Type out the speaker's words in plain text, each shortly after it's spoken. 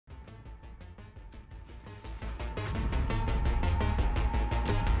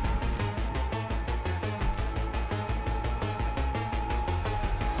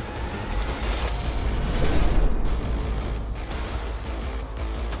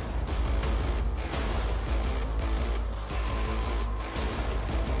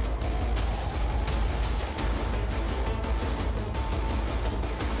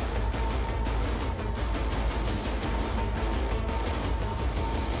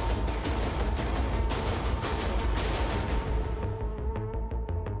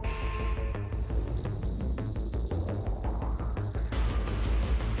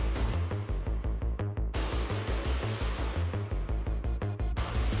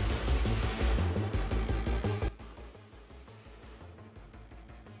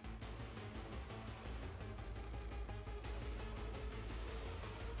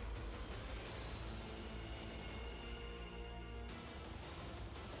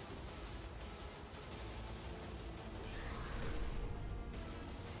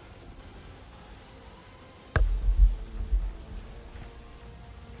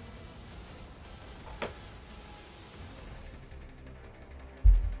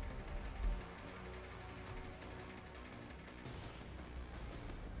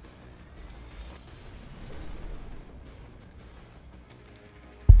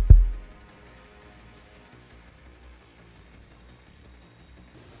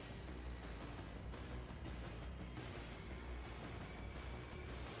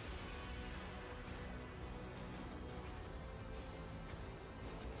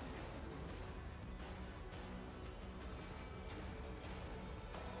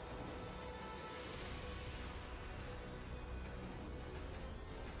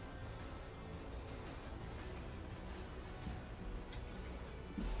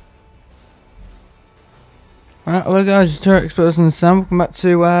Hello guys, it's TTE and Sam. Welcome back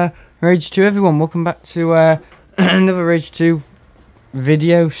to RAGE2 everyone. Welcome back to another RAGE2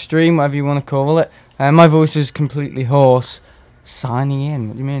 video, stream, whatever you want to call it. My voice is completely hoarse. Signing in,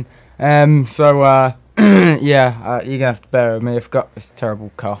 what do you mean? Yeah, you're gonna have to bear with me. I've got this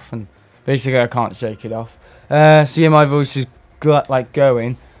terrible cough and basically I can't shake it off. So yeah, my voice is like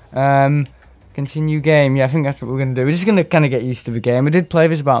going. Continue game, yeah, I think that's what we're gonna do. We're just gonna kind of get used to the game. I did play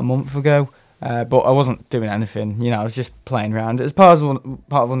this about a month ago. But I wasn't doing anything, you know, I was just playing around. It was part of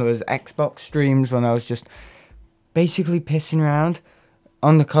one of those Xbox streams when I was just basically pissing around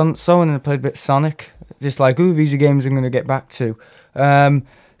on the console, and then I played a bit of Sonic. Just like, ooh, these are games I'm going to get back to.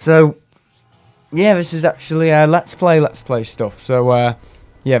 So, yeah, this is actually Let's Play stuff. So,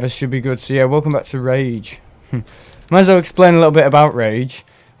 yeah, this should be good. So, yeah, welcome back to Rage. Might as well explain a little bit about Rage.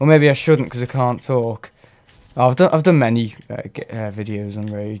 Or maybe I shouldn't because I can't talk. Oh, I've done many videos on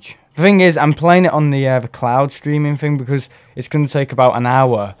Rage. The thing is, I'm playing it on the cloud streaming thing because it's going to take about an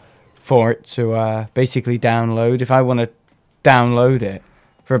hour for it to basically download. If I want to download it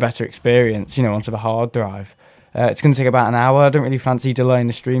for a better experience, you know, onto the hard drive, it's going to take about an hour. I don't really fancy delaying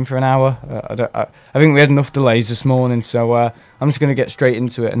the stream for an hour. I think we had enough delays this morning, so I'm just going to get straight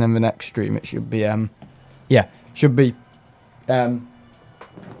into it, and then the next stream it should be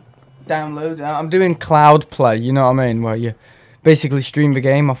download. I'm doing cloud play, you know what I mean, where you basically stream the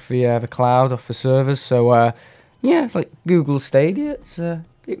game off the cloud, off the servers. So yeah, it's like Google Stadia.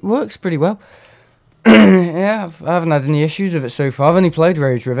 It works pretty well. Yeah, I haven't had any issues with it so far. I've only played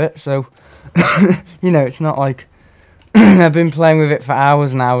Rage with it, so you know, it's not like I've been playing with it for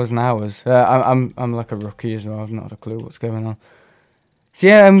hours and hours and hours. I'm like a rookie as well. I've not had a clue what's going on. So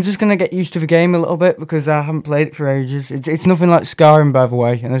yeah, I'm just gonna get used to the game a little bit because I haven't played it for ages. It's nothing like Skyrim, by the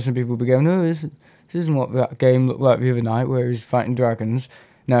way. And some people will be going, "No, this isn't what that game looked like the other night, where he's fighting dragons."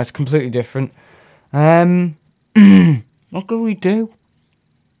 No, it's completely different. What could we do?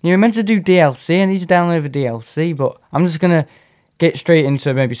 You were meant to do DLC. I need to download the DLC, but I'm just gonna get straight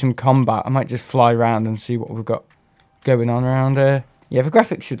into maybe some combat. I might just fly around and see what we've got going on around here. Yeah, the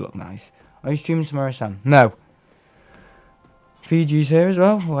graphics should look nice. Are you streaming tomorrow, Sam? No. Fiji's here as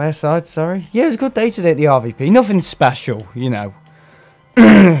well, or airside, sorry. Yeah, it was a good day today at the RVP. Nothing special, you know.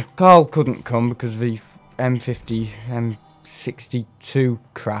 Carl couldn't come because of the M50, M62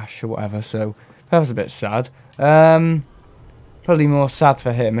 crash or whatever, so that was a bit sad. Probably more sad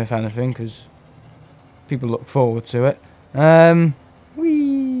for him, if anything, because people look forward to it.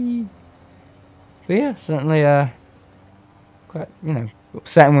 Whee! But yeah, certainly quite, you know,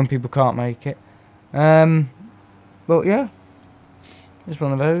 upsetting when people can't make it. But yeah. It's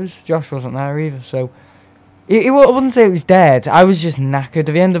one of those. Josh wasn't there either, so I wouldn't say it was dead. I was just knackered.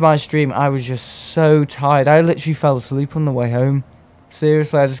 At the end of my stream, I was just so tired. I literally fell asleep on the way home.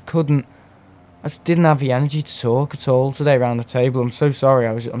 Seriously, I just didn't have the energy to talk at all today around the table. I'm so sorry.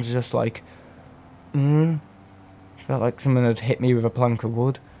 I was just like, felt like someone had hit me with a plank of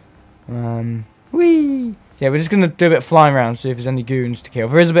wood. Whee! Yeah, we're just gonna do a bit of flying around, see if there's any goons to kill.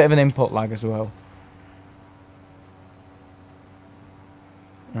 There is a bit of an input lag as well.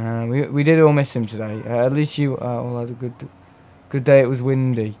 We did all miss him today. At least you all had a good day. It was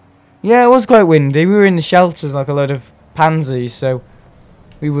windy. Yeah, it was quite windy. We were in the shelters like a load of pansies, so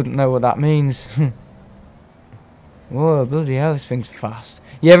we wouldn't know what that means. Whoa, bloody hell, this thing's fast.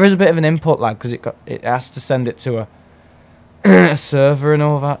 Yeah, there is a bit of an input lag because it has to send it to a server and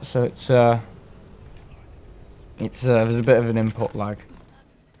all that. So there's a bit of an input lag,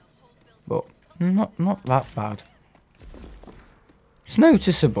 but not that bad. It's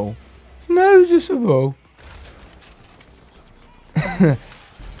noticeable. Noticeable.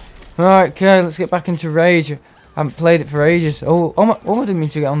 Right, okay, let's get back into Rage. I haven't played it for ages. Oh, I didn't mean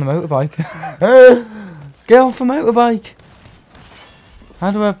to get on the motorbike. Get off the motorbike.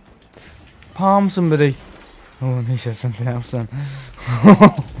 How do I palm somebody? Oh, he said something else then.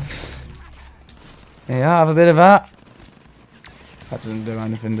 Yeah, have a bit of that. That doesn't do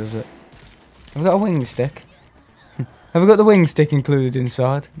anything, does it? I've got a wing stick. Have we got the wing stick included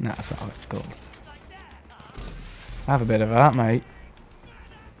inside? Nah, that's not how it's called. Have a bit of that, mate.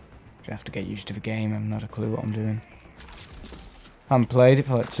 I have to get used to the game. I've not a clue what I'm doing. I haven't played it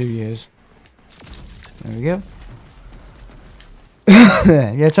for like 2 years. There we go.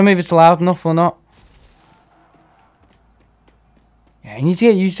 Yeah, tell me if it's loud enough or not. Yeah, you need to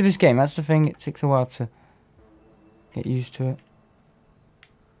get used to this game. That's the thing. It takes a while to get used to it.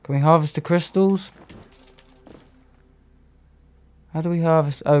 Can we harvest the crystals? How do we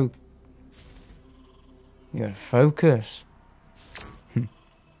harvest? Oh. You gotta focus.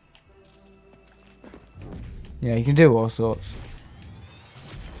 Yeah, you can do all sorts.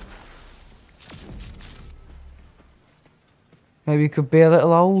 Maybe it could be a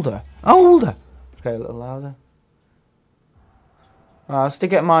little older. Older! Okay, a little louder. Alright, I'll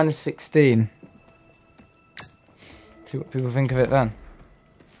stick it at -16. See what people think of it then.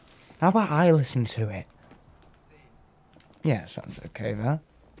 How about I listen to it? Yeah, sounds okay there.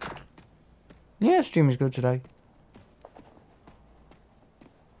 Yeah, stream is good today.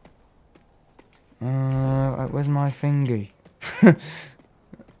 Where's my thingy?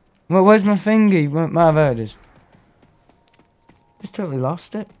 Well, where's my thingy? There it is. Just totally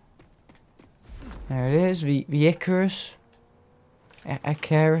lost it. There it is, the Icarus.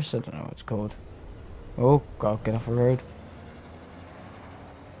 Icarus, I don't know what it's called. Oh, God, get off the road.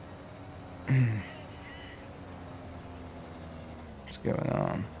 What's going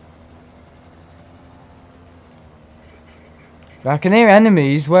on? I can hear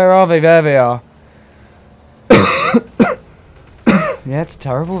enemies. Where are they? There they are. Yeah, it's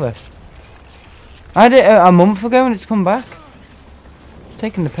terrible, this. I had it a month ago and it's come back. It's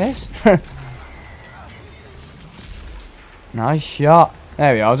taking the piss. Nice shot.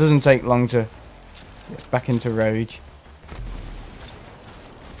 There we are. It doesn't take long to get back into Rage.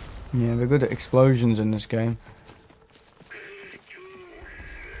 Yeah, they're good at explosions in this game.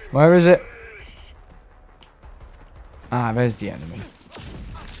 Where is it? Ah, there's the enemy.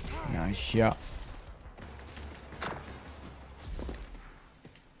 Nice shot.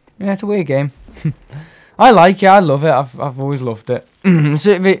 Yeah, it's a weird game. I like it. I love it. I've always loved it.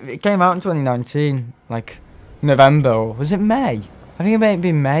 So it came out in 2019, like November, or was it May? I think it may have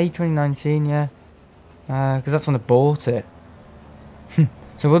been May 2019. Yeah, because that's when I bought it. So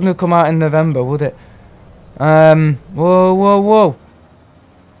it wouldn't have come out in November, would it? Whoa.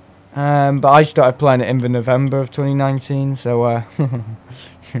 But I started playing it in the November of 2019, so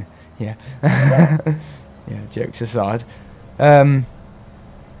yeah. Yeah, jokes aside.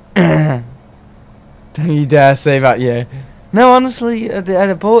 Don't you dare say that year. No, honestly,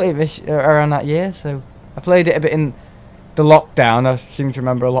 I bought it around that year, so I played it a bit in the lockdown. I seem to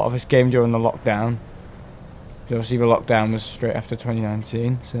remember a lot of this game during the lockdown. So obviously the lockdown was straight after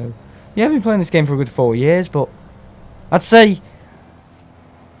 2019, so yeah, I've been playing this game for a good 4 years, but I'd say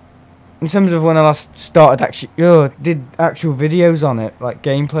in terms of when I last started did actual videos on it, like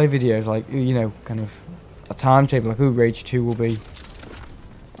gameplay videos, like, you know, kind of a timetable, like Rage 2 will be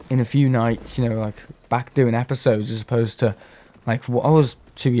in a few nights, you know, like back doing episodes, as opposed to like what I was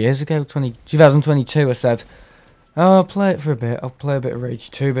 2 years ago, 2022, I said, oh, I'll play it for a bit, I'll play a bit of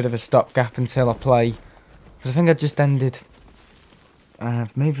Rage 2, bit of a stopgap until I play, because I think I just ended,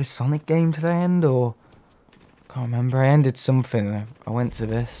 maybe the Sonic game did I end, or, can't remember, I ended something, I went to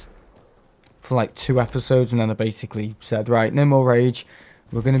this for like 2 episodes, and then I basically said, right, no more Rage,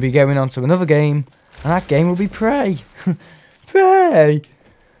 we're going to be going on to another game, and that game will be Prey. Prey!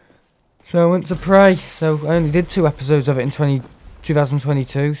 So I went to Prey, so I only did 2 episodes of it in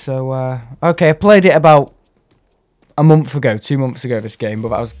 2022, so, okay, I played it about a month ago, 2 months ago, this game, but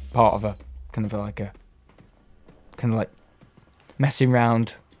that was part of a, kind of like, messing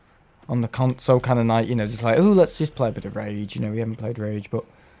around on the console kind of night, you know, just like, oh, let's just play a bit of Rage, you know, we haven't played Rage, but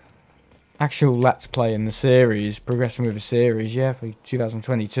actual Let's Play in the series, progressing with the series, yeah, for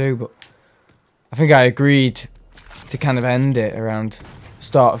 2022, but I think I agreed to kind of end it around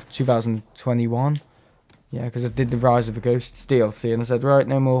start of 2021, yeah, because I did the Rise of the Ghosts DLC, and I said, right,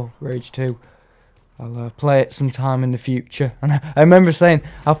 no more Rage 2, I'll play it sometime in the future, and I remember saying,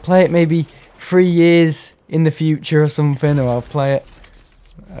 I'll play it maybe 3 years in the future or something, or I'll play it,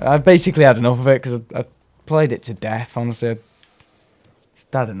 I basically had enough of it, because I played it to death, honestly, I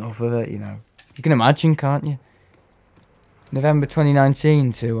just had enough of it, you know, you can imagine, can't you, November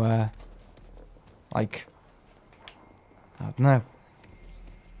 2019 to, like, I don't know,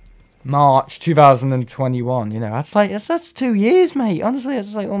 March 2021, you know, that's 2 years, mate, honestly,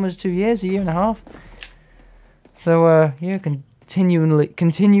 that's like almost 2 years, a year and a half, so, yeah,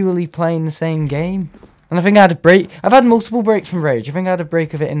 continually playing the same game, and I think I had a break, I've had multiple breaks from Rage, I think I had a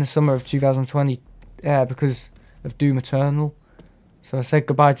break of it in the summer of 2020, because of Doom Eternal, so I said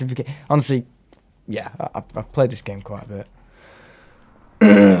goodbye to the game, honestly, yeah, I've played this game quite a bit.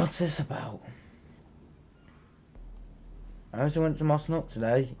 What's this about? I also went to Mossnut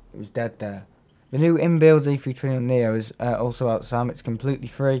today. It was dead there. The new inbuild Z320 on Neo is also out, Sam. It's completely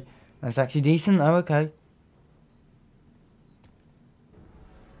free. And it's actually decent. Oh, okay.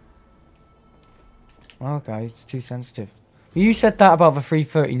 Okay, it's too sensitive. Well, you said that about the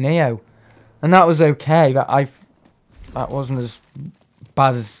 330 Neo. And that was okay. That wasn't as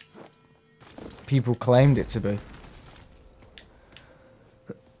bad as people claimed it to be.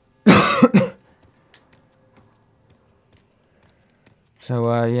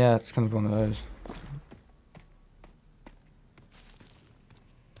 So, yeah, it's kind of one of those.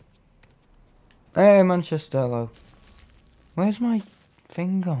 Hey, Manchester, hello. Where's my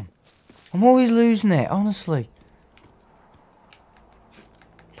thing gone? I'm always losing it, honestly.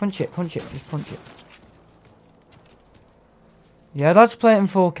 Punch it, just punch it. Yeah, let's play it in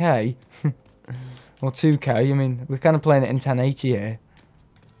 4K. Or 2K, I mean, we're kind of playing it in 1080 here.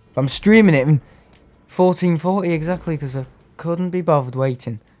 But I'm streaming it in 1440 exactly, because I couldn't be bothered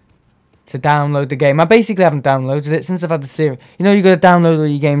waiting to download the game. I basically haven't downloaded it since I've had the series. You know, you got to download all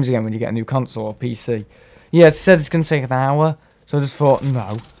your games again when you get a new console or PC. Yeah, it said it's going to take an hour, so I just thought,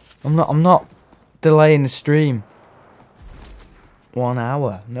 no, I'm not delaying the stream. 1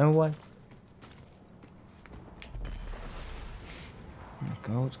 hour, no way. Oh my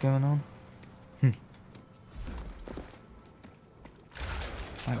God, what's going on?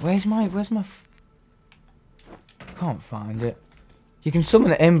 Right, where's my can't find it. You can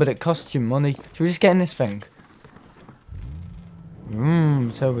summon it in, but it costs you money. Should we just get in this thing?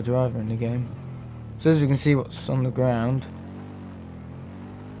 Turbo driver in the game. So as we can see what's on the ground.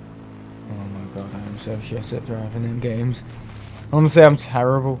 Oh my God, I am so shit at driving in games. Honestly, I'm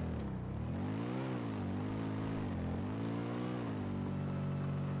terrible.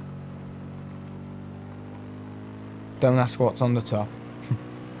 Don't ask what's on the top.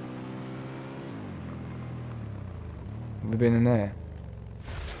 Have we been in there?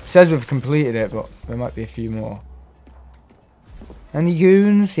 It says we've completed it, but there might be a few more. Any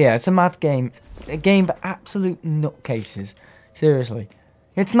goons? Yeah, it's a mad game. It's a game for absolute nutcases. Seriously.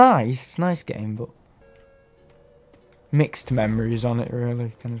 It's nice. It's a nice game, but mixed memories on it,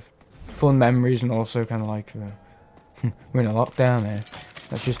 really. Kind of fun memories and also kind of like we're in a lockdown here.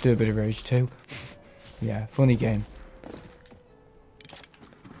 Let's just do a bit of Rage 2. Yeah, funny game.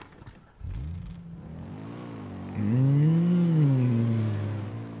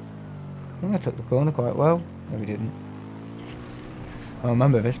 I think I took the corner quite well. No, we didn't. I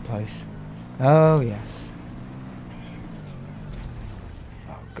remember this place. Oh, yes.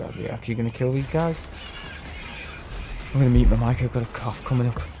 Oh, God, we're actually going to kill these guys? I'm going to mute my mic. I've got a cough coming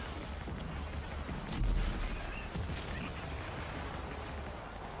up.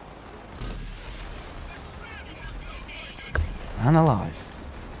 And alive.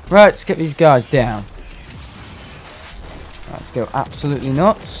 Right, let's get these guys down. Let's go absolutely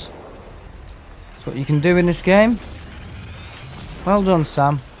nuts. That's what you can do in this game. Well done,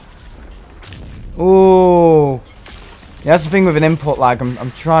 Sam. Oh, yeah, that's the thing with an input lag.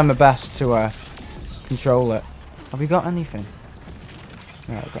 I'm trying my best to control it. Have we got anything?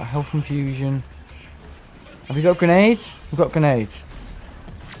 Right, I've got a health infusion. Have we got grenades? We've got grenades.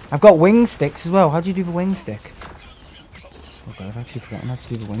 I've got wing sticks as well. How do you do the wing stick? Oh God, I've actually forgotten how to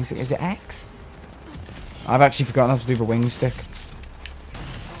do the wing stick. Is it X? I've actually forgotten how to do the wing stick.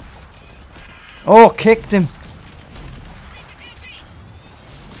 Oh, kicked him.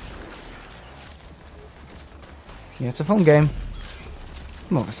 Yeah, it's a fun game.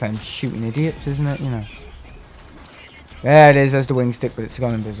 More the same shooting idiots, isn't it? You know. There it is. There's the wing stick, but it's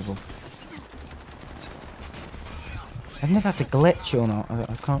gone invisible. I don't know if that's a glitch or not.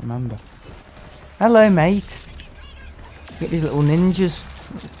 I can't remember. Hello, mate. Get these little ninjas.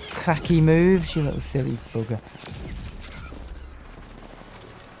 Cracky moves, you little silly bugger.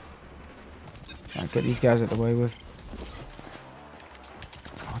 I'll get these guys out the way with.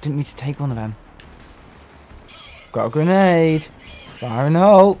 Oh, I didn't need to take one of them. Got a grenade. Fire in the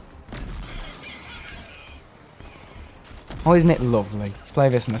hole. Oh, isn't it lovely? Let's play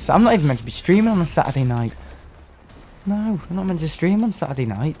this on a I'm not even meant to be streaming on a Saturday night. No, I'm not meant to stream on Saturday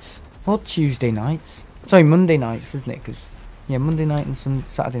nights. Or Tuesday nights. Sorry, Monday nights, isn't it? Because yeah, Monday night and some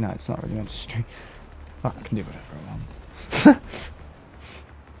Saturday night, it's not really meant to stream. Well, I can do whatever I want.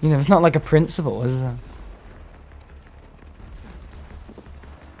 You know, it's not like a principle, is it?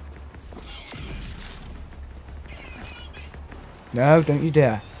 No, don't you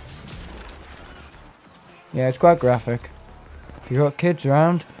dare. Yeah, it's quite graphic. If you've got kids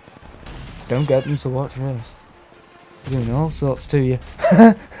around, don't get them to watch this. They're doing all sorts to you.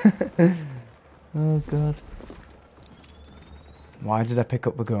 Oh, God. Why did I pick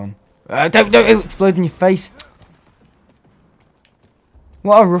up the gun? Don't explode in your face.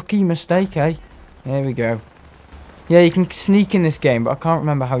 What a rookie mistake, eh? There we go. Yeah, you can sneak in this game, but I can't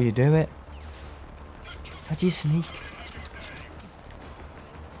remember how you do it. How do you sneak?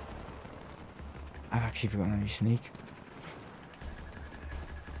 I've actually forgotten how you sneak.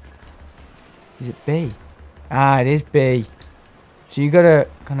 Is it B? Ah, it is B. So you gotta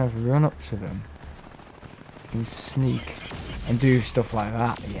kind of run up to them and sneak and do stuff like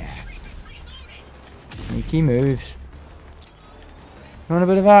that. Yeah. Sneaky moves. You want a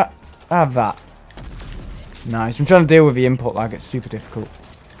bit of that? Have that. Nice. I'm trying to deal with the input lag. It's super difficult.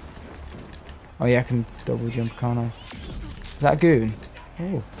 Oh yeah, I can double jump, can't I? Is that a goon?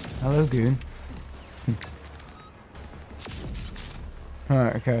 Oh, hello goon.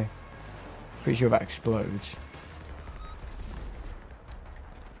 Alright, okay. Pretty sure that explodes.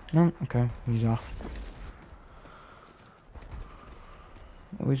 No, okay, he's off.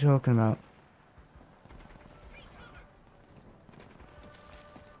 What are we talking about?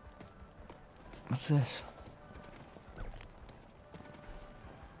 What's this?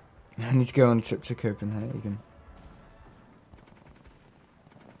 I need to go on a trip to Copenhagen.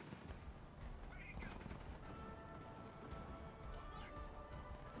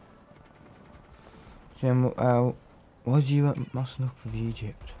 Jim, was you at Mosnook of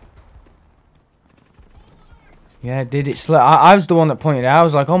Egypt? Yeah, did it slip? I was the one that pointed it out. I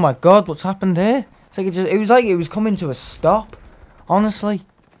was like, oh my god, what's happened here? It's like it was like it was coming to a stop. Honestly,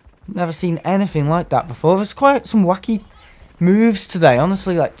 never seen anything like that before. There's quite some wacky moves today.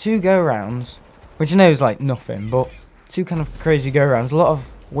 Honestly, like 2 go-rounds, which I know is like nothing, but 2 kind of crazy go-rounds. A lot of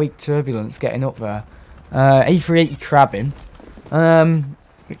wake turbulence getting up there. A380 crabbing,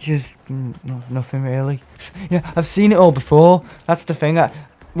 which is nothing really. Yeah, I've seen it all before. That's the thing.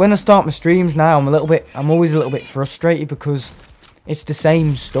 When I start my streams now, I'm always a little bit frustrated because it's the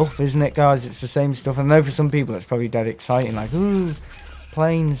same stuff, isn't it, guys? It's the same stuff. I know for some people it's probably dead exciting, like, ooh,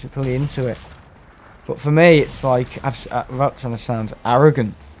 planes, are probably into it. But for me, it's like, without trying to sound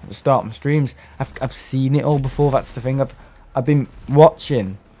arrogant at the start of my streams, I've seen it all before. That's the thing. I've been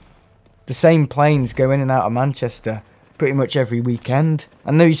watching the same planes go in and out of Manchester pretty much every weekend.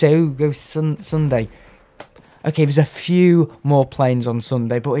 I know you say, oh, go Sunday. Okay, there's a few more planes on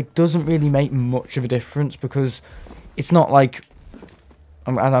Sunday, but it doesn't really make much of a difference because it's not like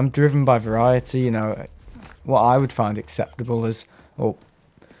I'm driven by variety. You know, what I would find acceptable as, or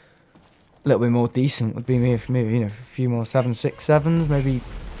a little bit more decent would be for me, you know, a few more 767s, maybe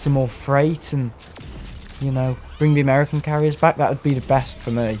some more freight, and you know, bring the American carriers back. That would be the best for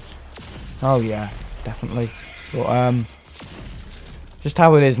me. Oh yeah, definitely. But just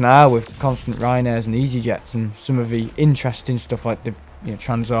how it is now with constant Ryanairs and EasyJets and some of the interesting stuff like the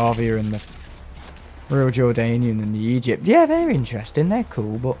Transavia and the Royal Jordanian and the Egypt. Yeah, they're interesting, they're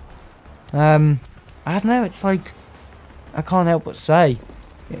cool, but I don't know, it's like I can't help but say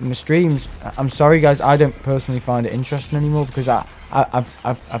in the streams, I'm sorry guys, I don't personally find it interesting anymore because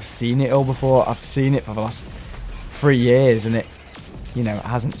I've seen it all before. I've seen it for the last 3 years and it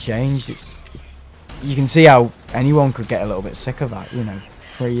hasn't changed. You can see how anyone could get a little bit sick of that,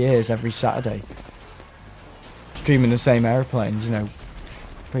 3 years every Saturday. Streaming the same airplanes,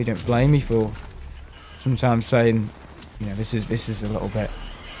 probably don't blame me for sometimes saying, this is a little bit,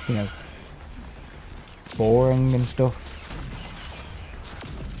 boring and stuff.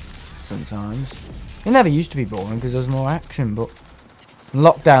 Sometimes. It never used to be boring because there's more action, but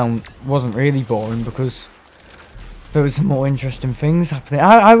lockdown wasn't really boring because there was some more interesting things happening.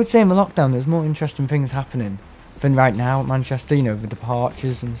 I would say in the lockdown there's more interesting things happening than right now at Manchester, with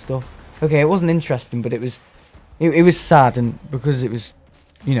departures and stuff. Okay, it wasn't interesting, but it was sad, and because it was,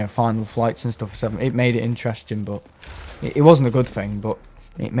 final flights and stuff, so it made it interesting, but it wasn't a good thing, but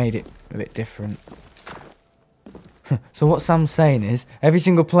it made it a bit different. So what Sam's saying is, every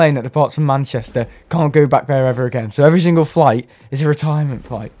single plane that departs from Manchester can't go back there ever again. So every single flight is a retirement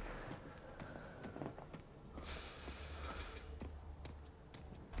flight.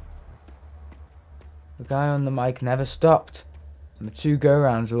 The guy on the mic never stopped. And the 2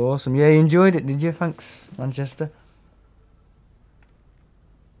 go-rounds were awesome. Yeah, you enjoyed it, did you? Thanks, Manchester.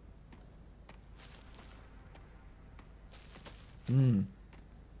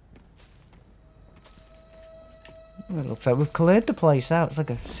 It looks like we've cleared the place out. It's like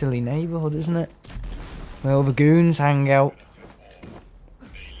a silly neighbourhood, isn't it? Where all the goons hang out.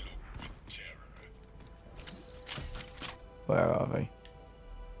 Where are they?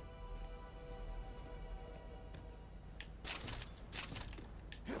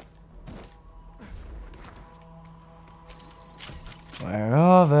 Where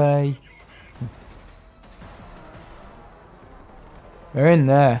are they? They're in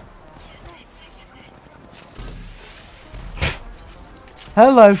there.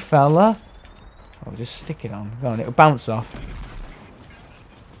 Hello, fella. I'll just stick it on. Go on, it'll bounce off.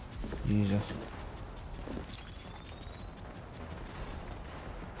 Jesus.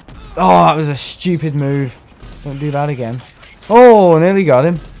 Oh, that was a stupid move. Don't do that again. Oh, nearly got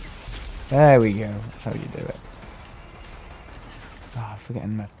him. There we go. That's how you do it. Oh, I'm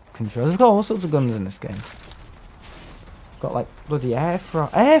forgetting my controls. I've got all sorts of guns in this game. Got like bloody air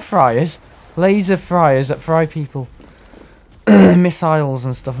fryers, laser fryers that fry people. Missiles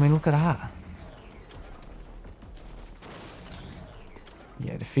and stuff. I mean, look at that.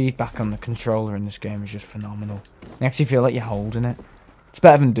 Yeah, feedback on the controller in this game is just phenomenal. You actually feel like you're holding it. It's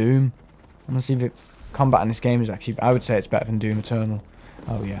better than Doom. Honestly, the combat in this game is actually, I would say it's better than Doom Eternal.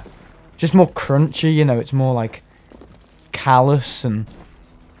 Oh yeah. Just more crunchy, you know, it's more like callous and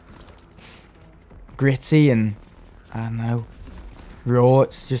gritty and, I don't know, raw.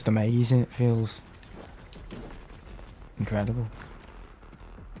 It's just amazing. It feels incredible.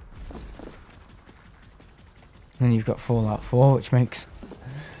 And then you've got Fallout 4, which makes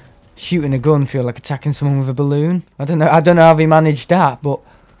shooting a gun feel like attacking someone with a balloon. I don't know how they managed that, but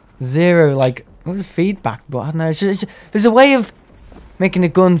zero, like, what was feedback? But I don't know. There's a way of making a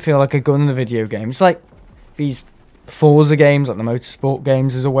gun feel like a gun in a video game. It's like these Forza games, like the motorsport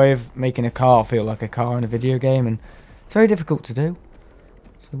games. There's a way of making a car feel like a car in a video game, and it's very difficult to do.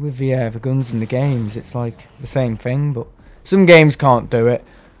 So with the guns in the games, it's like the same thing, but some games can't do it.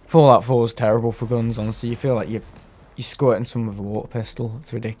 Fallout 4 is terrible for guns, honestly. You feel like you're squirting someone with a water pistol.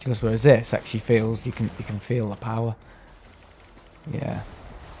 It's ridiculous. Whereas this actually feels, you can feel the power. Yeah.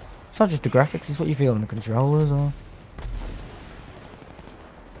 It's not just the graphics, it's what you feel in the controllers, or...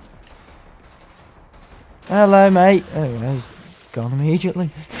 Hello, mate. Oh, yeah, he's gone immediately.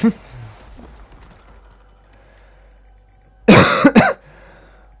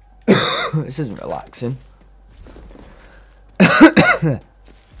 This isn't relaxing.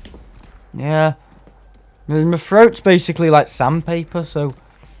 Yeah. My throat's basically like sandpaper, so...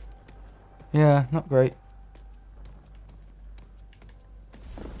 Yeah, not great.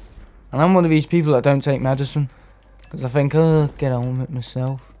 And I'm one of these people that don't take medicine. Because I think, oh, get on with it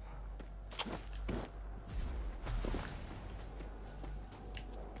myself.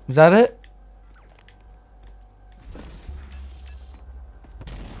 Is that it?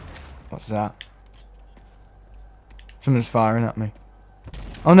 What's that? Someone's firing at me.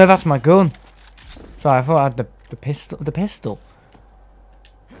 Oh no, that's my gun. Sorry, I thought I had the pistol. The pistol.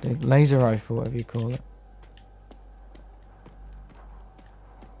 The laser rifle, whatever you call it.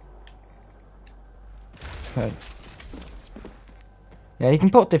 Okay. Yeah, you can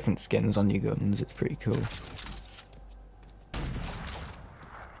put different skins on your guns. It's pretty cool.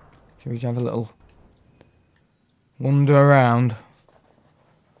 Shall we have a little wander around?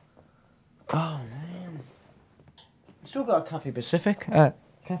 Oh man, still got a Cafe Pacific,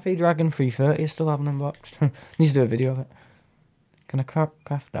 Cafe Dragon 330. I still haven't unboxed. Need to do a video of it. Can I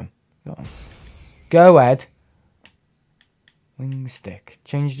craft them? Go on. Go ahead. Wing stick.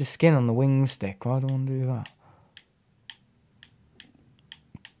 Change the skin on the wing stick. Why do I want to do that?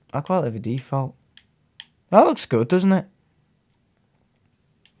 I quite like the default. That looks good, doesn't it?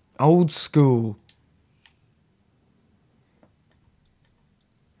 Old school.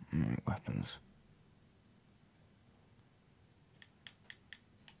 Weapons.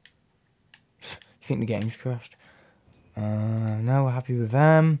 You think the game's crashed? No, we're happy with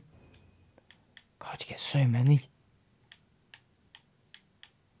them. God, you get so many.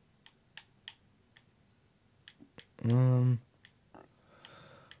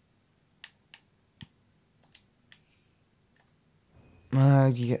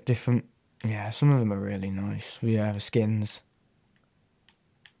 You get different. Yeah, some of them are really nice. Yeah, the skins.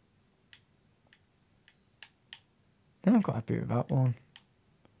 I'm quite happy with that one.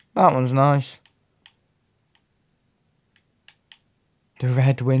 That one's nice. The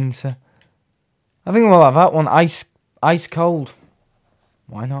Red Winter. I think we'll have that one. Ice Cold.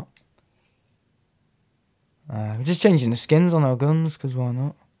 Why not? We're just changing the skins on our guns, because why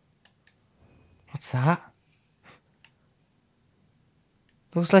not? What's that?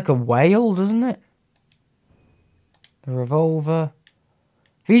 Looks like a whale, doesn't it? The revolver.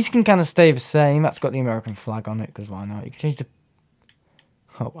 These can kind of stay the same. That's got the American flag on it, because why not? You can change the...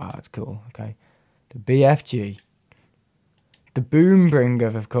 Oh, wow, that's cool. Okay. The BFG. The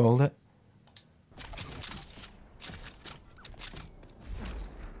Boombringer, they've called it.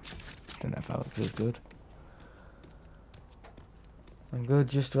 Don't know if that looks as good. I'm good,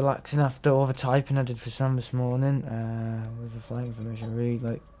 just relaxing after all the typing I did for Sam this morning. With the flight information, really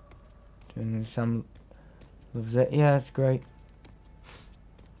like doing. Sam loves it. Yeah, it's great.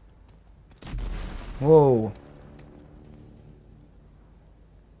 Whoa.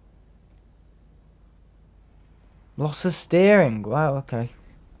 Loss of steering. Wow, okay.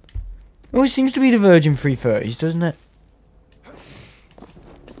 Always seems to be the Virgin 330s, doesn't it?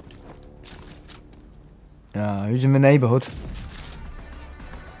 Who's in the neighbourhood?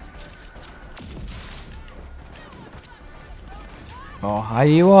 Oh, higher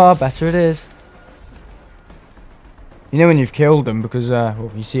you are, better it is. You know when you've killed them because,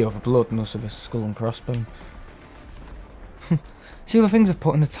 well, you see all the blood and also the skull and crossbone. See all the things I've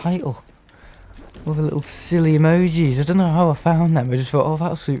put in the title. All the little silly emojis. I don't know how I found them. I just thought, oh,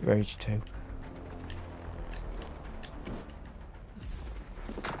 that'll suit Rage 2.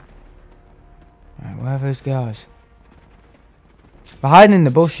 Right, where are those guys? They're hiding in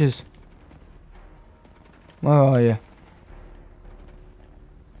the bushes. Where are you?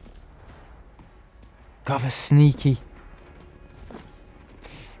 God, they're sneaky.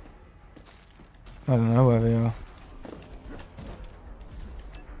 I don't know where they are.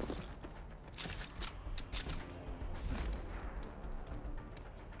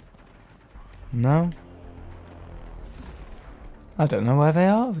 No? I don't know where they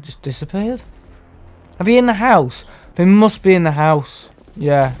are. They just disappeared. Are they in the house? They must be in the house.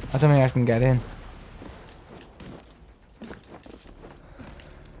 Yeah, I don't think I can get in.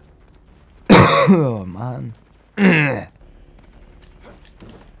 Oh, man.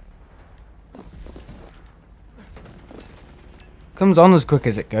 Comes on as quick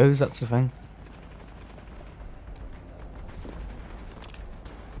as it goes, that's the thing.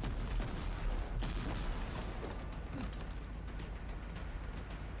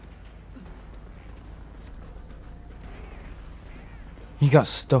 He got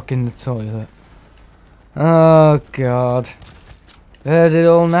stuck in the toilet. Oh, God. Heard it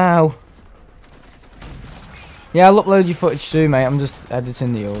all now. Yeah, I'll upload your footage too, mate. I'm just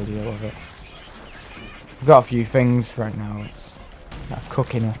editing the audio of it. I've got a few things right now. It's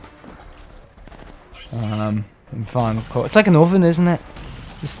cooking up. In Final Cut. It's like an oven, isn't it?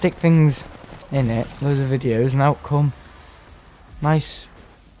 Just stick things in it, loads of videos, and out come nice,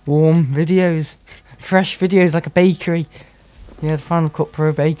 warm videos. Fresh videos like a bakery. Yeah, the Final Cut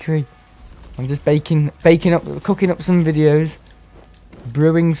Pro bakery. I'm just cooking up some videos.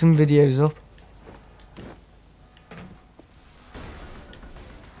 Brewing some videos up.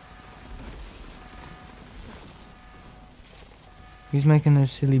 Who's making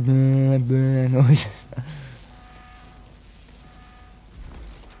those silly blah blah noises?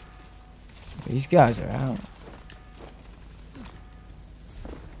 These guys are out.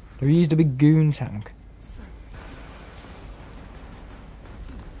 They used a big goon tank.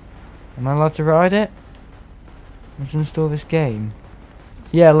 Am I allowed to ride it? Once I install this game?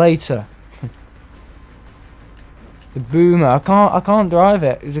 Yeah, later. The Boomer. I can't drive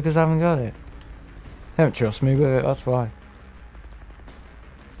it. Is it because I haven't got it? They don't trust me with it, that's why.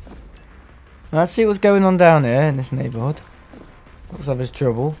 Let's see what's going on down here in this neighbourhood. Looks like there's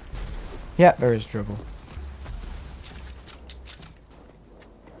trouble. Yeah, there is trouble.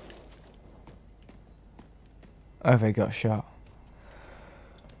 Oh, they got shot.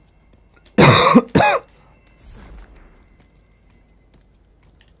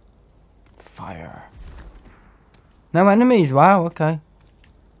 Fire. No enemies, wow, okay.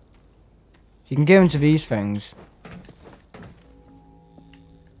 You can get into these things.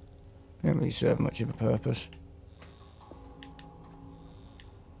 They don't really serve much of a purpose.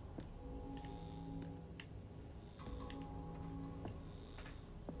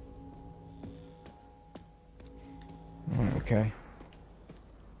 Okay.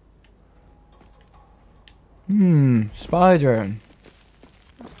 Spy drone.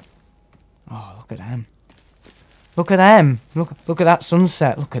 Oh, look at them. Look at them. Look at that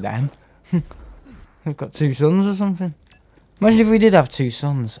sunset. Look at them. We've got two suns or something. Imagine if we did have two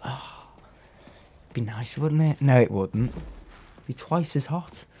suns. Oh, it'd be nice, wouldn't it? No, it wouldn't. It'd be twice as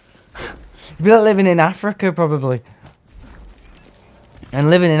hot. It'd be like living in Africa, probably. And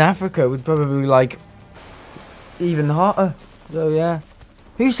living in Africa would probably be like even hotter. So yeah.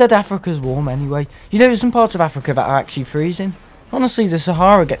 Who said Africa's warm anyway? You know, there's some parts of Africa that are actually freezing. Honestly, the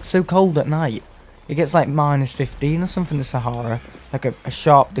Sahara gets so cold at night. It gets like -15 or something, the Sahara. Like a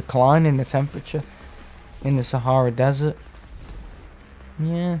sharp decline in the temperature in the Sahara Desert.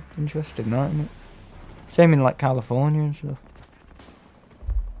 Yeah, interesting, that, isn't it? Same in like California and stuff.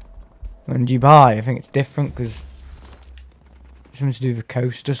 And Dubai, I think it's different because it's something to do with the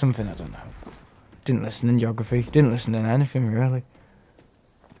coast or something, I don't know. Didn't listen in geography, didn't listen in anything really.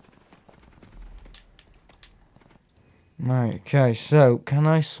 Right, okay, so can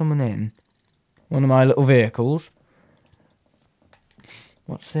I summon in one of my little vehicles?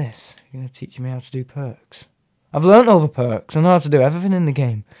 What's this? You're going to teach me how to do perks. I've learnt all the perks. I know how to do everything in the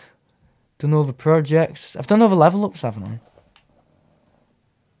game. Done all the projects. I've done all the level ups, haven't I?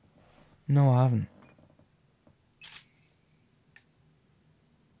 No, I haven't.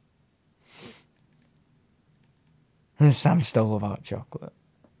 And Sam stole all that chocolate.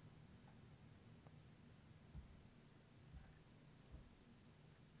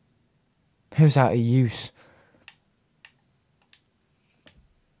 Who's out of use?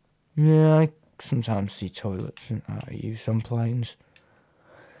 Yeah, I sometimes see toilets out of use on planes.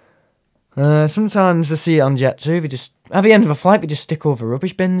 Sometimes I see it on Jet 2. We just at the end of a flight, we just stick all the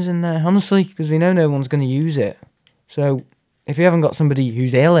rubbish bins in there. Honestly, because we know no one's going to use it. So if you haven't got somebody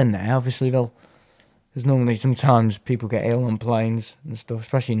who's ill in there, obviously they'll. There's normally sometimes people get ill on planes and stuff,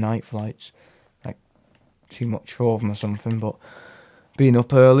 especially night flights. Like too much for them or something. But being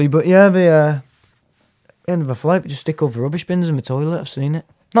up early. But yeah, the end of a flight, we just stick all the rubbish bins in the toilet. I've seen it.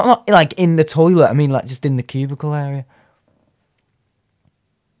 Not like in the toilet. I mean like just in the cubicle area.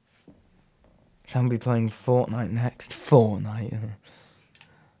 Can be playing Fortnite next. Fortnite.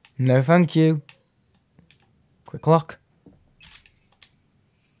 No, thank you. Quick lock.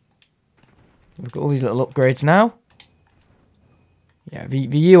 We've got all these little upgrades now. Yeah,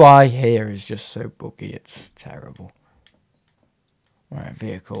 the UI here is just so buggy. It's terrible. Right,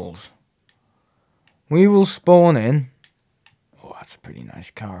 vehicles. We will spawn in. Oh, that's a pretty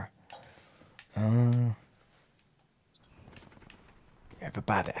nice car. Yeah, the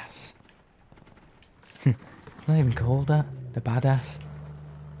badass. It's not even called that. The badass.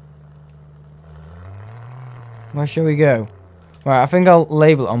 Where shall we go? Right, I think I'll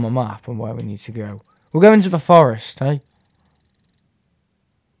label it on my map on where we need to go. We'll go into the forest, hey?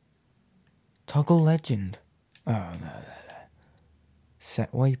 Toggle legend. Oh, no.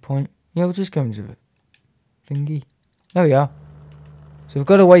 Set waypoint. Yeah, we'll just go into the thingy. There we are. So we've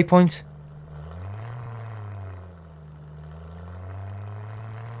got a waypoint.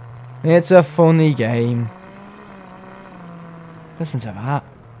 It's a funny game. Listen to that.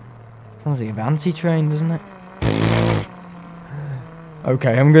 Sounds like a anti-train, doesn't it?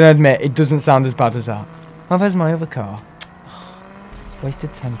 Okay, I'm gonna admit, it doesn't sound as bad as that. Oh, there's my other car. It's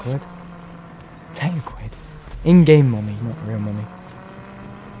wasted 10 quid. 10 quid? In-game money, not real money.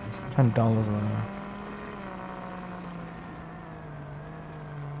 $10 or whatever.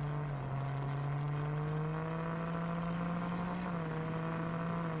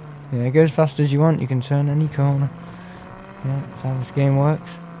 Yeah, go as fast as you want. You can turn any corner. Yeah, that's how this game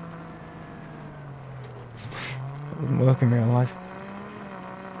works. It wouldn't work in real life.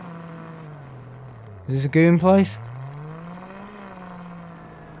 Is this a goon place?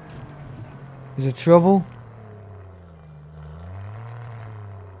 Is there trouble?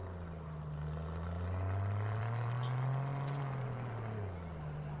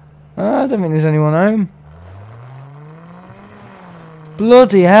 I don't think there's anyone home.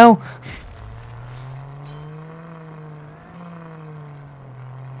 Bloody hell!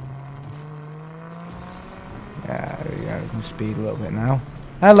 Yeah, there we go. We can speed a little bit now.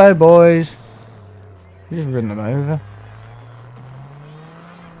 Hello, boys. Just run them over.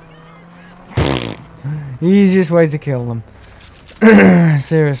 Easiest way to kill them.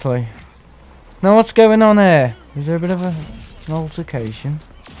 Seriously. Now, what's going on here? Is there a bit of an altercation?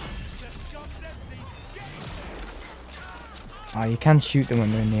 Oh, you can shoot them when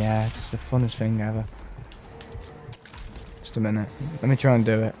they're in the air. It's the funnest thing ever. Just a minute. Let me try and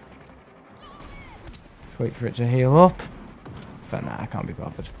do it. Let's wait for it to heal up. But nah, I can't be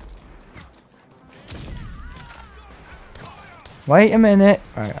bothered. Wait a minute.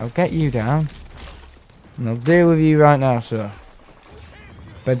 Right, I'll get you down. And I'll deal with you right now, sir.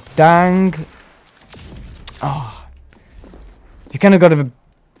 But dang. Oh. You kind of got to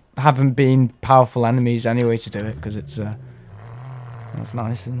have them being powerful enemies anyway to do it, because it's that's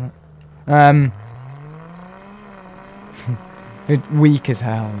nice, isn't it? It's weak as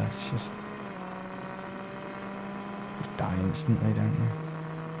hell. It's just die instantly, don't you?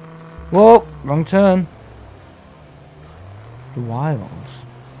 Whoa, wrong turn. The wilds.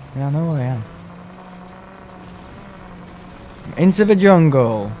 Yeah, I know where I am. Into the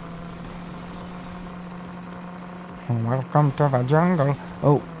jungle. Welcome to the jungle.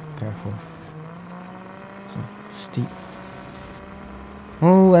 Oh, careful. It's a steep.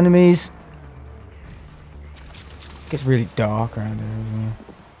 Oh, enemies. It gets really dark around here as well.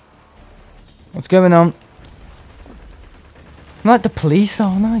 What's going on? I'm like the police,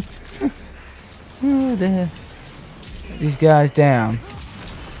 aren't I? Oh, there. Get these guys down.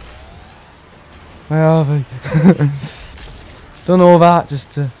 Where are they? Done all that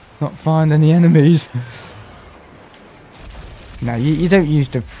just to not find any enemies. No, you don't use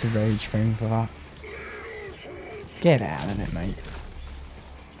the rage thing for that. Get out of it, mate.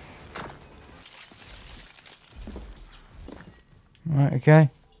 Right, okay.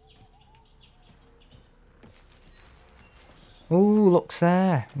 Oh, look's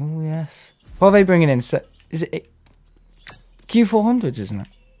there. Oh, yes. What are they bringing in? So, is it Q400s, isn't it?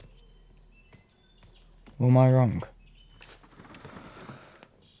 Or am I wrong?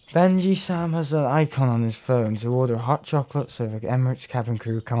 Benji Sam has an icon on his phone to order a hot chocolate so the Emirates cabin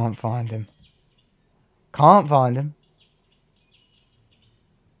crew can't find him. Can't find him?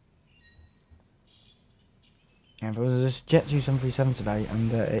 Yeah, there was this Jet 2737 today,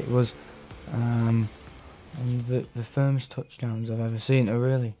 and it was one of the firmest touchdowns I've ever seen. Oh,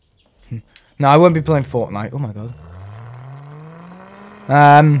 really? No, I won't be playing Fortnite. Oh my god.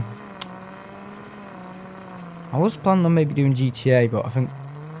 I was planning on maybe doing GTA, but I think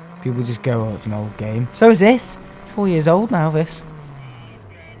people just go, oh, it's an old game. So is this. 4 years old now, this.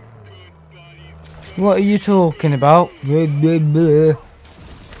 What are you talking about?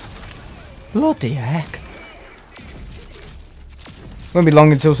 Bloody heck. Won't be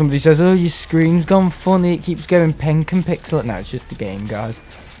long until somebody says, oh, your screen's gone funny, it keeps going pink and pixel. No, it's just the game, guys.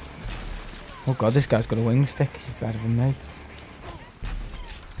 Oh god, this guy's got a wing stick. He's better than me.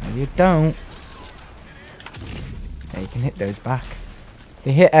 No, you don't. Yeah, you can hit those back.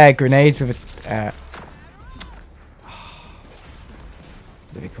 They hit grenades with a...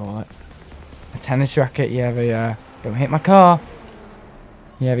 what do they call it? A tennis racket. Yeah, they don't hit my car.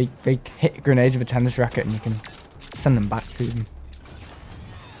 Yeah, they hit grenades with a tennis racket and you can send them back to them.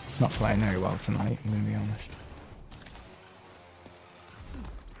 Not playing very well tonight, I'm going to be honest.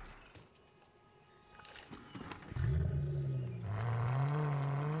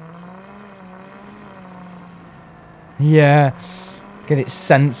 Yeah, get it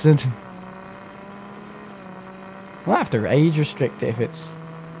censored. We'll have to age restrict it if it's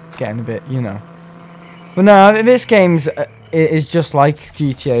getting a bit, you know. But no, this game's is just like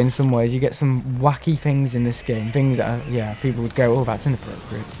GTA in some ways. You get some wacky things in this game. Things that are, yeah, people would go, oh, that's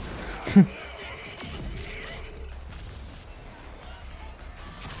inappropriate.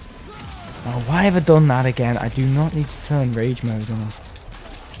 Oh, why have I done that again? I do not need to turn rage mode on.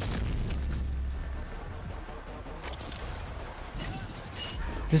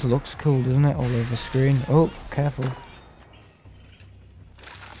 This looks cool, doesn't it? All over the screen. Oh, careful.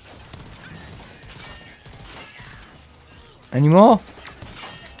 Any more?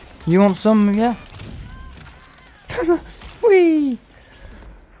 You want some? Yeah. Whee!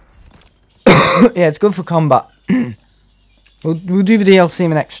 Yeah, it's good for combat. We'll do the DLC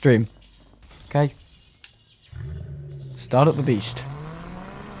in the next stream. Okay. Start up the beast.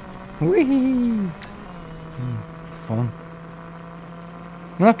 Whee! Fun.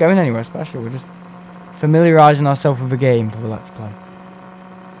 We're not going anywhere special. We're just familiarising ourselves with the game for the Let's Play.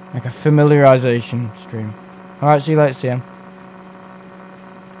 Like a familiarisation stream. Alright, see you later, CM.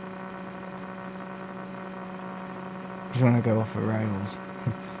 Just want to go off the rails.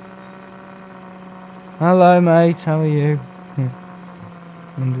 Hello, mate. How are you?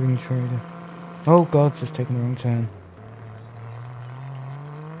 Wandering trader. Oh god, just taking the wrong turn.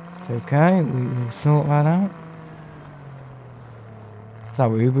 It's okay. We'll sort that out. Is that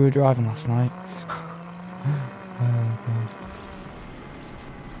where we were driving last night? Oh god.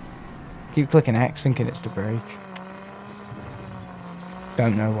 Keep clicking X thinking it's to brake.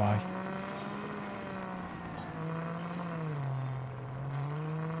 Don't know why.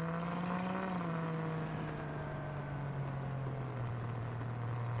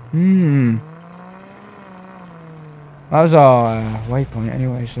 That was our waypoint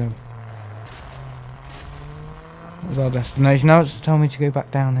anyway, so that was our destination. Now it's telling me to go back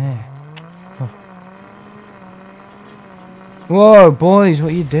down here. Oh. Whoa, boys,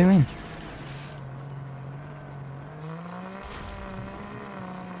 what are you doing?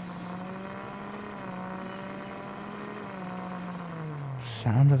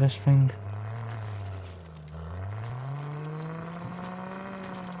 Sound of this thing.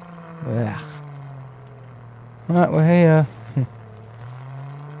 Ugh. Right, we're here.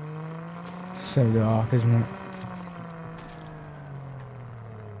 So dark, isn't it?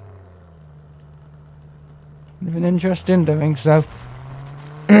 Anything interesting? Don't think so.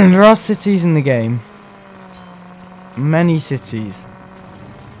 There are cities in the game. Many cities.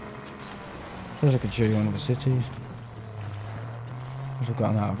 Suppose I could show you one of the cities. I've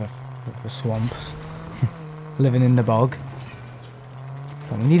gotten out of the swamps. Living in the bog.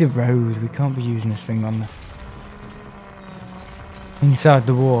 But we need a road. We can't be using this thing on the inside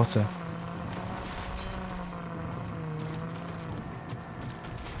the water.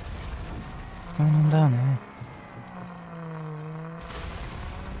 What's going on down here?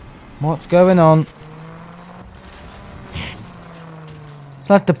 What's going on? It's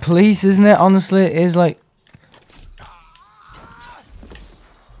like the police, isn't it? Honestly, it is like...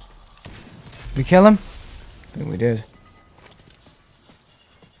 We kill him? I think we did.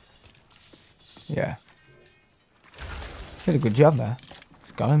 Yeah. Did a good job there.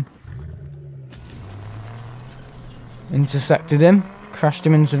 Just got him. Intersected him. Crashed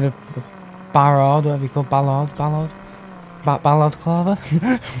him into the Ballard, whatever you call Ballard. Ballard Claver?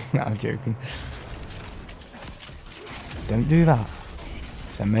 No, I'm joking. Don't do that.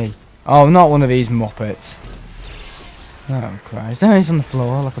 It's me. Oh, not one of these muppets. Oh Christ. No, he's on the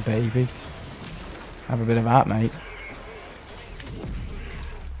floor like a baby. Have a bit of that, mate.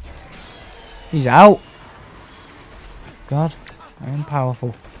 He's out. God, I am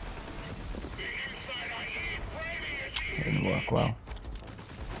powerful. That didn't work well.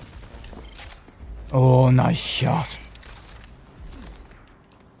 Oh, nice shot.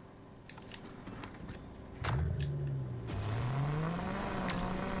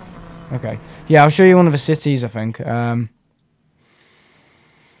 Okay. Yeah, I'll show you one of the cities, I think.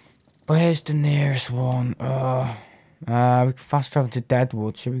 Where's the nearest one? We can fast travel to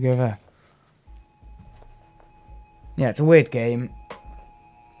Deadwood. Should we go there? Yeah, it's a weird game.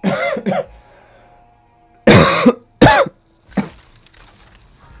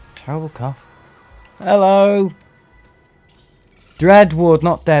 Terrible cough. Hello. Dreadwood,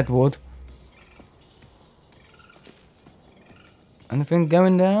 not Deadwood. Anything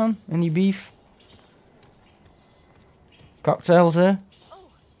going down? Any beef? Cocktails here? Oh,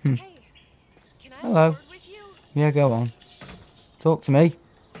 hey. Can I have a Hello. word with you? Yeah, go on. Talk to me.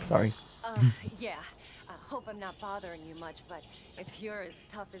 Sorry. Yeah. I hope I'm not bothering you much, but if you're as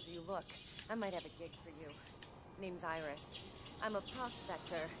tough as you look, I might have a gig for you. Name's Iris. I'm a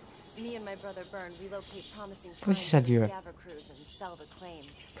prospector. Me and my brother Byrne relocate promising Thought you finds said to you were- scaver crews and sell the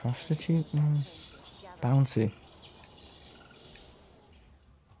claims. Prostitute? Claim to a scaver- Bounty.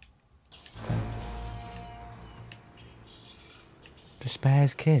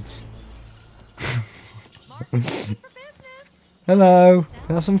 Despairs kids. Mark, ready for business. Hello. Can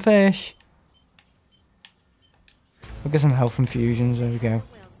I have some fish? I'll get some health infusions. There we go.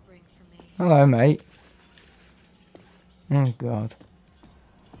 Wellspring for me. Hello, mate. Oh, God.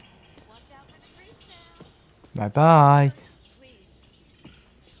 Watch out for the creeps now. Bye-bye. Please.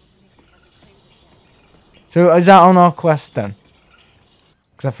 Nobody hasn't claimed it yet. So, is that on our quest, then?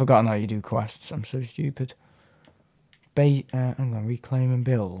 Because I've forgotten how you do quests. I'm so stupid. Hang on. Reclaim and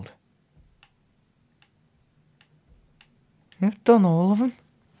build. We've done all of them.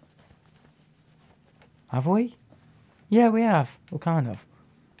 Have we? Yeah, we have. Well, kind of.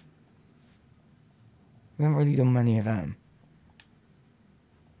 We haven't really done many of them.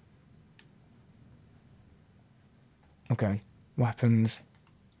 Okay. Weapons.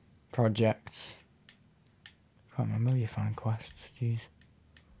 Projects. Can't remember where you find quests. Jeez.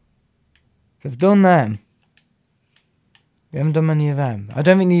 We've done them. We haven't done many of them. I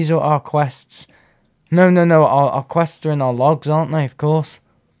don't think these are our quests. No. Our quests are in our logs, aren't they? Of course.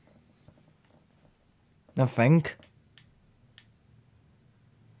 I think.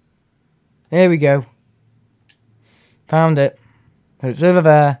 Here we go. Found it. So it's over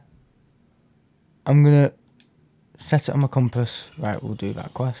there. I'm going to set it on my compass. Right, we'll do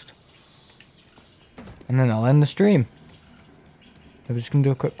that quest. And then I'll end the stream. So we're just going to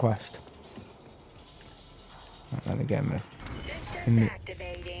do a quick quest. Right, let me get me.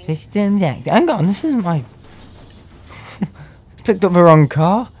 Systems activating. Hang on, this isn't my... Picked up the wrong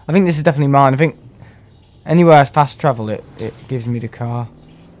car. I think this is definitely mine. I think anywhere I fast travel it gives me the car.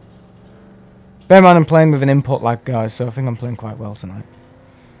 Bear in mind I'm playing with an input lag, guys, so I think I'm playing quite well tonight.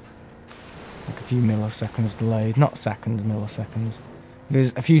 Like a few milliseconds delayed. Not seconds, milliseconds. If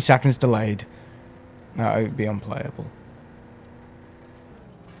there's a few seconds delayed, no, it would be unplayable.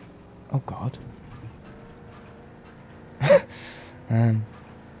 Oh God.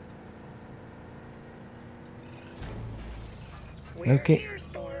 Okay.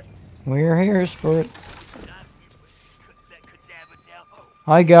 We're here, Sport.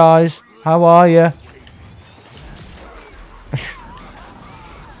 Hi guys, how are you?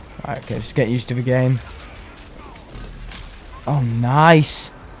 Right, okay, just get used to the game. Oh, nice.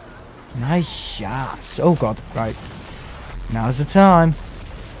 Nice shots. Oh God, right. Now's the time.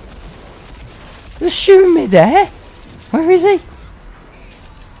 He's shooting me there. Where is he?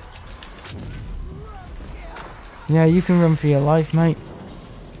 Yeah, you can run for your life, mate.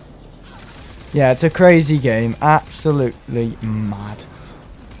 Yeah, it's a crazy game. Absolutely mad.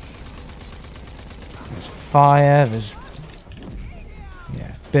 There's fire, there's...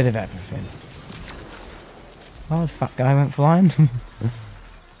 yeah, bit of everything. Oh, the fat guy went flying.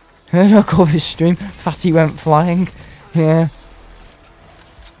 I'll call this stream. Fatty went flying. Yeah.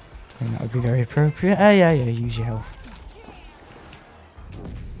 I think that would be very appropriate. Yeah, use your health.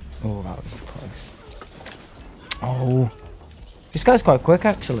 Oh, that was close. Oh. This guy's quite quick,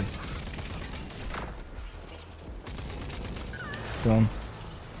 actually. Done.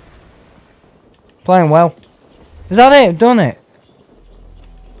 Playing well. Is that it? Done it?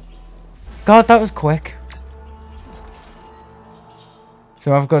 God, that was quick.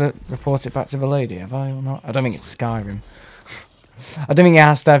 So I've got to report it back to the lady, have I or not? I don't think it's Skyrim. I don't think it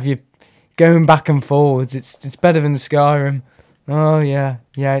has to have your going back and forwards. It's better than Skyrim. Oh yeah,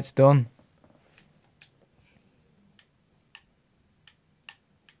 yeah, it's done.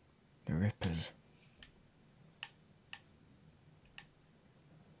 The Rippers.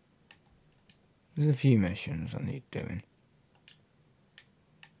 There's a few missions I need doing.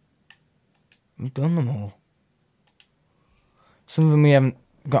 We've done them all. Some of them we haven't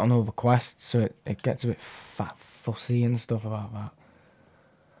gotten all the quests, so it gets a bit fussy and stuff about that.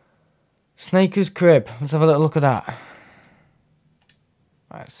 Snaker's crib. Let's have a little look at that.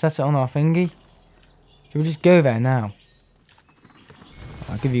 Right, set it on our thingy. Should we just go there now?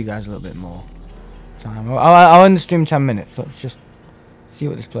 I'll give you guys a little bit more time. I'll end the stream 10 minutes. Let's just see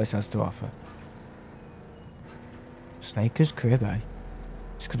what this place has to offer. Snaker's crib, eh?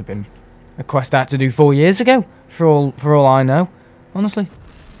 This could have been a quest I had to do 4 years ago, for all I know. Honestly.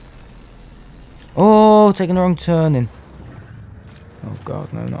 Oh, taking the wrong turning. Oh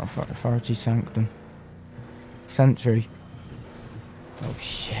god, no, not authority sanctum. Sentry. Oh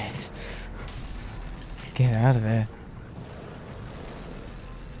shit. Get out of there.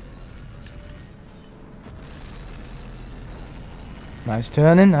 Nice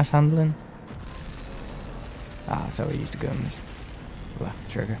turning, nice handling. Ah, that's how we use the guns. Left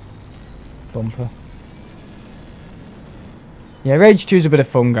trigger. Bumper. Yeah, Rage 2 is a bit of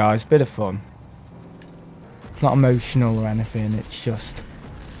fun, guys. Bit of fun. Not emotional or anything, it's just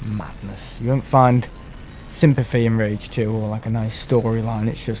madness. You won't find sympathy in Rage 2 or like a nice storyline.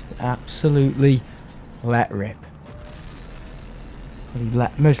 It's just absolutely let rip.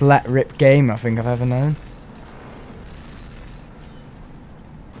 Most let rip game I think I've ever known.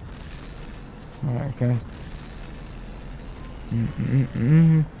 Alright, okay.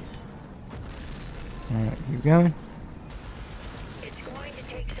 Alright, keep going. It's going to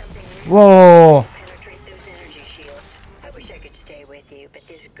take something Whoa! to penetrate those energy shields. I wish I could stay with you, but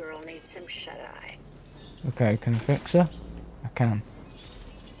this girl needs some shut-eye. Okay, can I fix her? I can.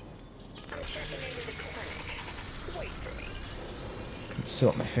 I'm checking into the clinic. Wait for me. Can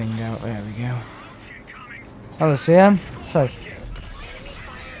sort my thing out. There we go. Hello, CM. So,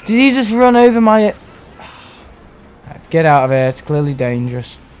 did he just run over my... Let's get out of here. It's clearly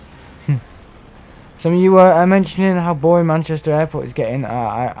dangerous. Some of you were mentioning how boring Manchester Airport is getting.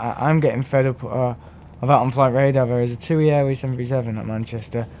 I'm getting fed up of that on Flight Radar. There is a TUI Airways 737 at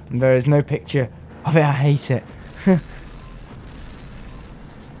Manchester, and there is no picture of it. I hate it.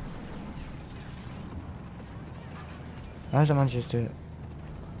 I was at Manchester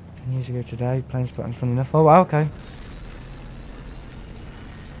 10 years ago today. Plane spotting fun enough. Oh, wow, okay.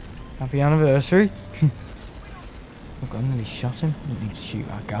 Happy anniversary. Oh god, I nearly shot him. Didn't need to shoot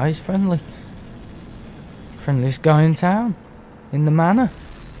that guy. He's friendly. Friendliest guy in town. In the manor.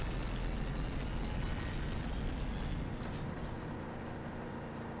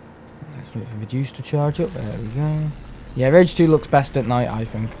 Let's wait for the juice to charge up. There we go. Yeah, Rage 2 looks best at night, I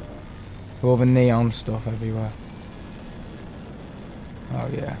think. With all the neon stuff everywhere. Oh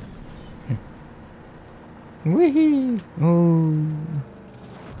yeah. Wee! Ooh.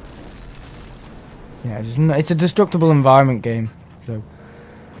 Yeah, it's a destructible environment game, so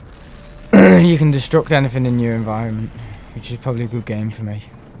you can destruct anything in your environment, which is probably a good game for me,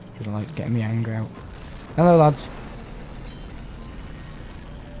 because I like getting my anger out. Hello, lads.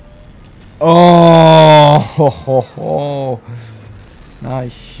 Oh, ho, ho, ho.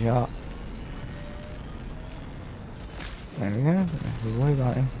 Nice shot. There we go. Don't have to worry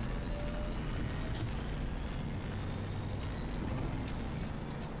about him.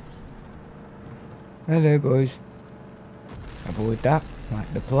 Hello, boys. Avoid that,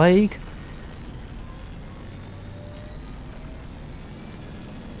 like the plague.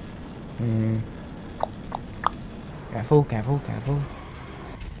 Careful, careful, careful.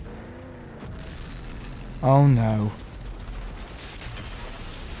 Oh no.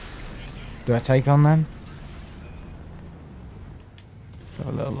 Do I take on them? Let's have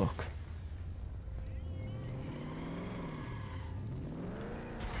a little look.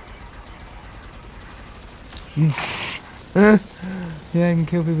 Yeah, I can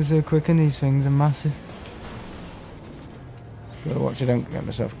kill people so quick and these things are massive. Gotta watch I don't get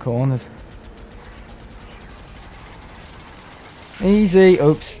myself cornered. Easy.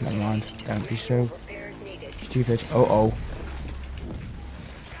 Oops, never mind. Don't be so stupid. Oh.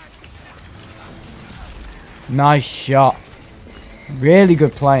 Nice shot. Really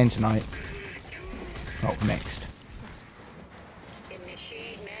good playing tonight. Oh, mixed.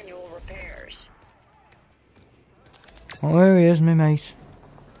 Initiate manual repairs. Oh, there he is, my mate.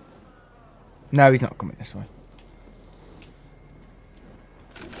 No, he's not coming this way.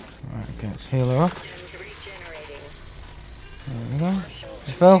 Right, okay, let's heal her off. There we go.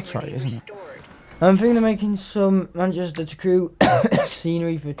 It's Veltri, isn't it? I'm thinking of making some Manchester to Crew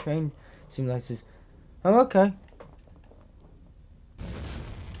scenery for train simulators. Oh, okay.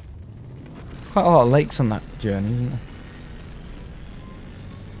 Quite a lot of lakes on that journey, isn't there?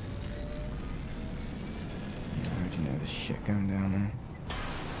 I already know there's shit going down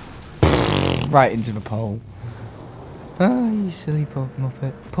there. Right into the pole. Oh, you silly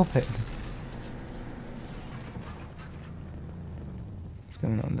muppet. Puppet. What's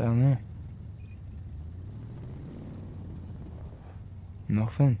going on down there?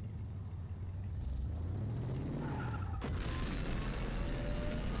 Nothing.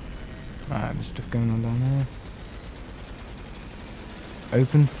 Alright, there's stuff going on down there.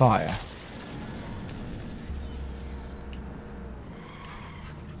 Open fire.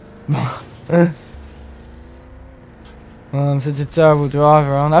 Well, I'm such a terrible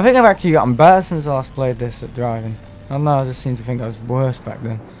driver, aren't I? I think I've actually gotten better since I last played this at driving. I don't know, I just seem to think I was worse back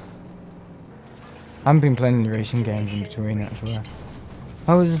then. I haven't been playing the racing games in between it as well.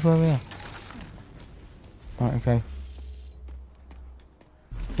 Oh, is this where we are? Right, okay.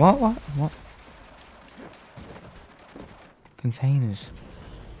 What? Containers.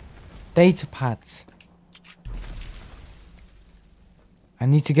 Data pads. I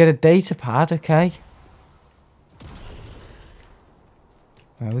need to get a data pad, okay.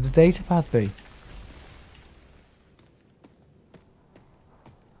 Where would the data pad be?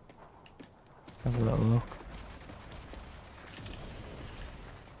 Have a little look.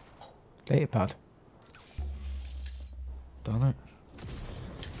 Data pad. Done it.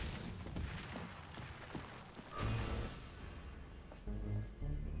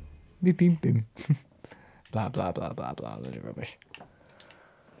 Beep beep beep. Blah blah blah blah blah. Load of rubbish.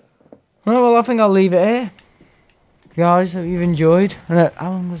 Right, well, I think I'll leave it here. Guys, hope you've enjoyed. How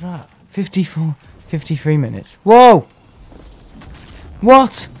long was that? 53 minutes. Whoa!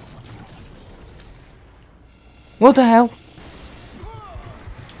 What? What the hell?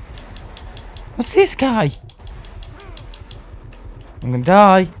 What's this guy? I'm gonna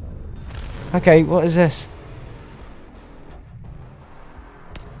die. Okay, what is this?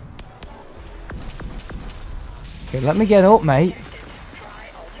 Okay, let me get up, mate.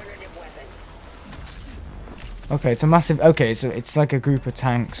 Okay, it's a massive... Okay, it's like a group of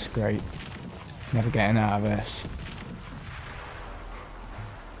tanks. Great. Never getting out of this.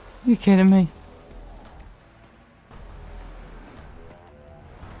 You kidding me?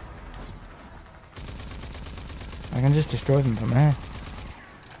 I can just destroy them from here.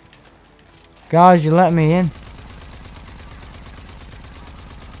 Guys, you let me in.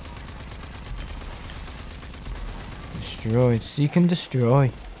 Destroyed. So you can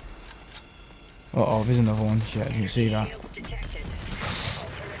destroy. Uh-oh, there's another one. Shit, I didn't see that.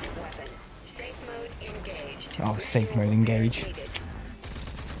 Oh, safe mode engage.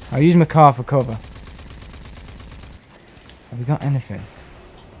 I'll use my car for cover. Have we got anything?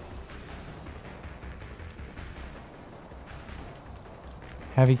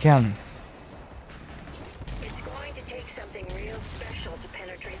 Heavy cannon. It's going to take something real special to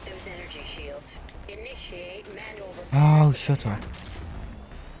penetrate those energy shields. Initiate manual repairs. Oh, shut up.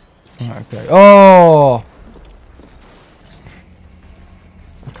 Okay. Oh!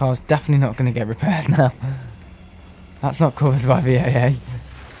 The car's definitely not going to get repaired now. That's not covered by the AA.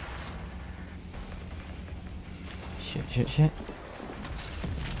 Shit.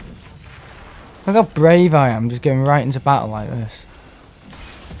 Look how brave I am, just going right into battle like this.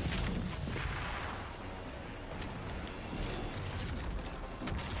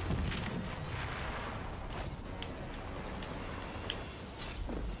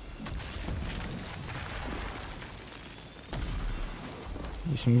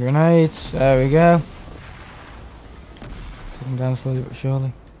 Use some grenades. There we go. Take them down slowly but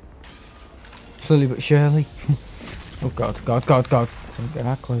surely. Slowly but surely. Oh god. Don't get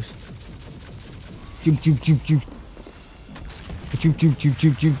that close. Juke.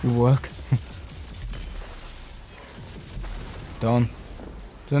 Juke will work. Done. Is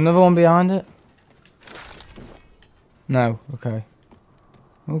there another one behind it? No. Okay.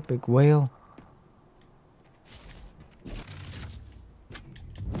 Oh, big whale.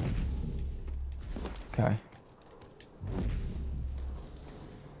 Okay.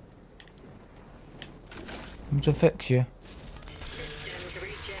 I'm to fix you. Systems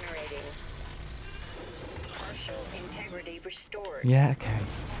regenerating. Partial integrity restored. Yeah, okay.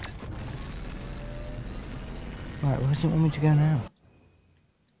 Right, where does it want me to go now?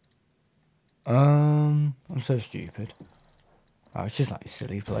 I'm so stupid. Oh, it's just like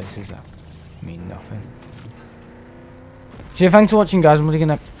silly places that mean nothing. So yeah, thanks for watching, guys. I'm really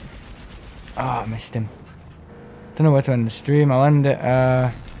gonna... Ah, I missed him. Don't know where to end the stream. I'll end it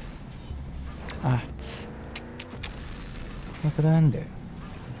at... Where could I end it?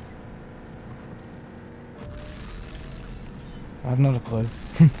 I have not a clue.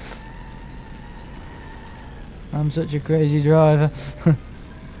 I'm such a crazy driver.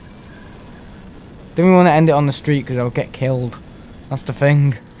 Don't we want to end it on the street because I'll get killed. That's the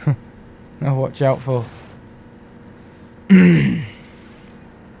thing. I'll watch out for.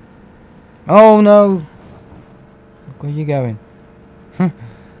 Oh no! Look where you going. I'll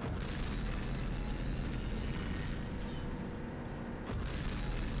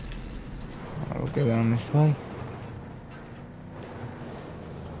go down this way.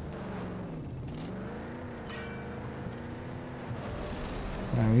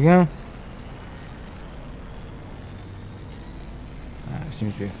 There we go. There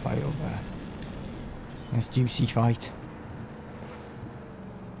seems to be a fight over there. Nice juicy fight.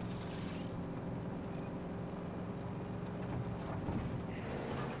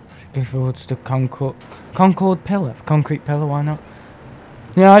 Go forwards to Concord pillar. Concrete pillar, why not?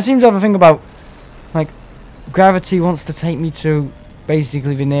 Yeah, I seem to have a thing about, like, gravity wants to take me to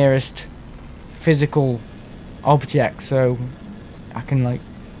basically the nearest physical object, so I can, like,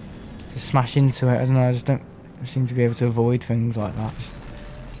 just smash into it. I don't know, I just don't seem to be able to avoid things like that. Just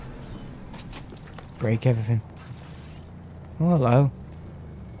break everything. Oh, hello.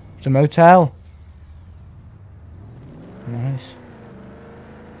 It's a motel. Nice.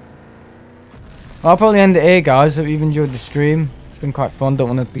 I'll probably end it here, guys. Hope you've enjoyed the stream. It's been quite fun.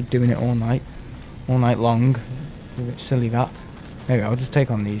 Don't want to be doing it all night long. A bit silly that. Maybe I'll just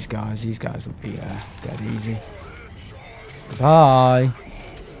take on these guys. These guys will be dead easy. Bye.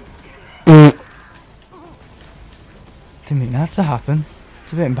 Didn't mean that to happen.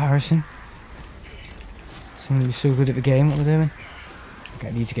 It's a bit embarrassing. Somebody's so good at the game. What we're doing? Okay,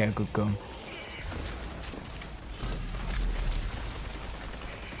 I need to get a good gun.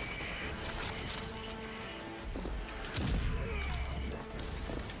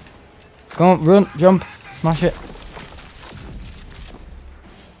 Come on, run, jump, smash it.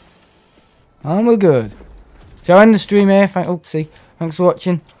 And we're good. So I'll end the stream here. Thanks for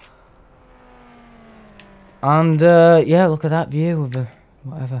watching. And yeah, look at that view of the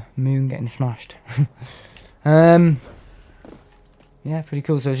whatever moon getting smashed. Yeah, pretty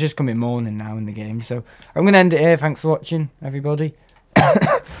cool. So it's just coming morning now in the game. So I'm gonna end it here. Thanks for watching, everybody.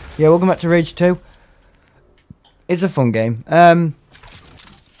 Yeah, welcome back to Rage 2. It's a fun game.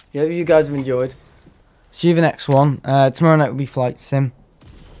 Yeah, if you guys have enjoyed. See you the next one. Tomorrow night will be Flight Sim.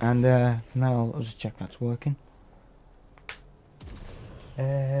 And now I'll just check that's working.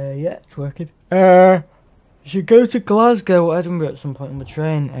 Yeah, it's working. You should go to Glasgow or Edinburgh at some point on the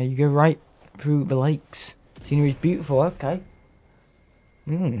train. You go right through the lakes. Scenery is beautiful, okay.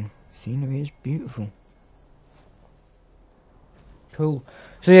 Scenery is beautiful. Cool.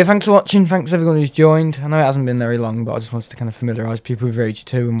 So yeah, thanks for watching. Thanks everyone who's joined. I know it hasn't been very long, but I just wanted to kind of familiarise people with Rage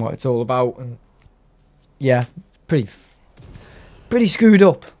 2 and what it's all about. And yeah, pretty screwed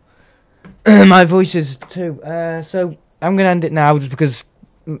up. My voice is too. So I'm gonna end it now just because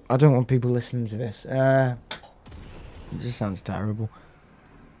I don't want people listening to this. It just sounds terrible.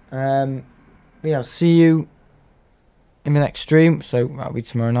 But yeah, I'll see you in the next stream. So that'll be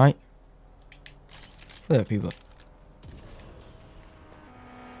tomorrow night. There, people.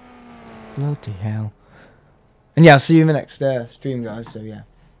 Bloody hell. And yeah, I'll see you in the next stream, guys. So yeah.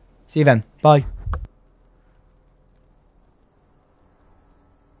 See you then. Bye.